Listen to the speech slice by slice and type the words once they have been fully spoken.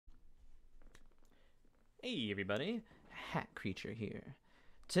Hey everybody, Hat Creature here.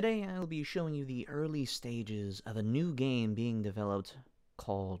 Today I'll be showing you the early stages of a new game being developed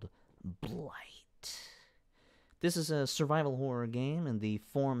called BLIGHT. This is a survival horror game in the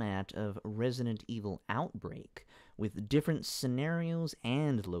format of Resident Evil Outbreak, with different scenarios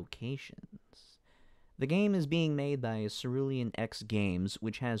and locations. The game is being made by CerulianX Games,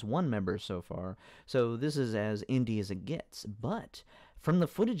 which has one member so far, so this is as indie as it gets, but from the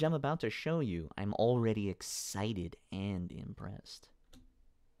footage I'm about to show you, I'm already excited and impressed.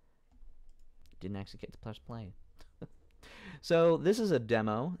 Didn't actually get to press play. So this is a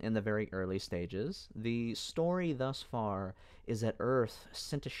demo in the very early stages. The story thus far is that Earth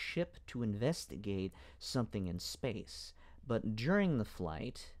sent a ship to investigate something in space, but during the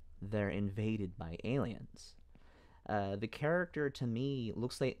flight, they're invaded by aliens. The character, to me,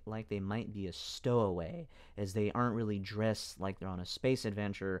 looks like they might be a stowaway, as they aren't really dressed like they're on a space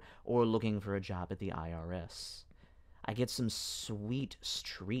adventure or looking for a job at the IRS. I get some sweet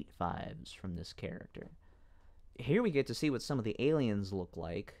street vibes from this character. Here we get to see what some of the aliens look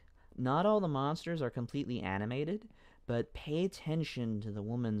like. Not all the monsters are completely animated, but pay attention to the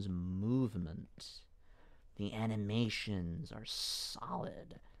woman's movement. The animations are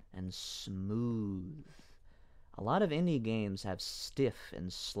solid and smooth. A lot of indie games have stiff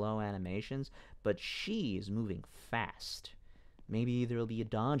and slow animations, but she is moving fast. Maybe there'll be a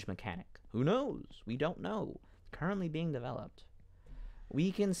dodge mechanic. Who knows? We don't know. It's currently being developed. We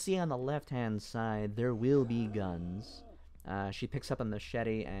can see on the left-hand side there will be guns. She picks up a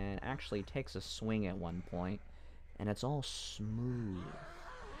machete and actually takes a swing at one point, and it's all smooth.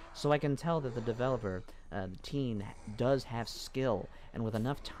 So I can tell that the developer, the team, does have skill, and with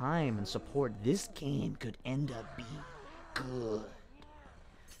enough time and support, this game could end up being good.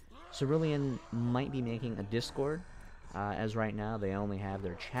 Cerulean might be making a Discord, as right now they only have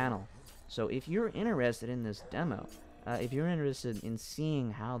their channel. So if you're interested in this demo, if you're interested in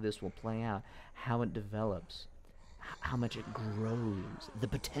seeing how this will play out, how it develops, how much it grows, the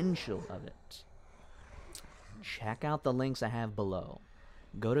potential of it, check out the links I have below.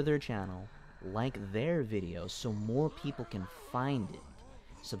 Go to their channel, like their videos so more people can find it.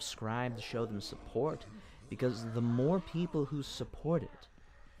 Subscribe to show them support, because the more people who support it,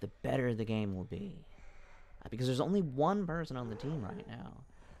 the better the game will be. Because there's only one person on the team right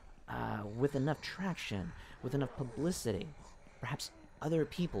now. With enough traction, with enough publicity, perhaps other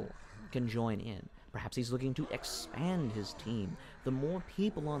people can join in. Perhaps he's looking to expand his team. The more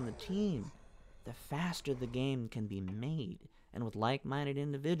people on the team, the faster the game can be made. And with like-minded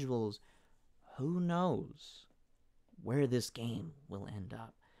individuals, who knows where this game will end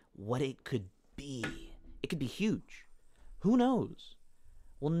up, what it could be. It could be huge. Who knows?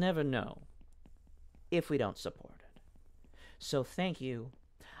 We'll never know if we don't support it. So thank you.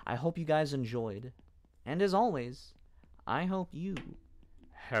 I hope you guys enjoyed. And as always, I hope you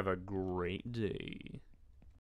have a great day.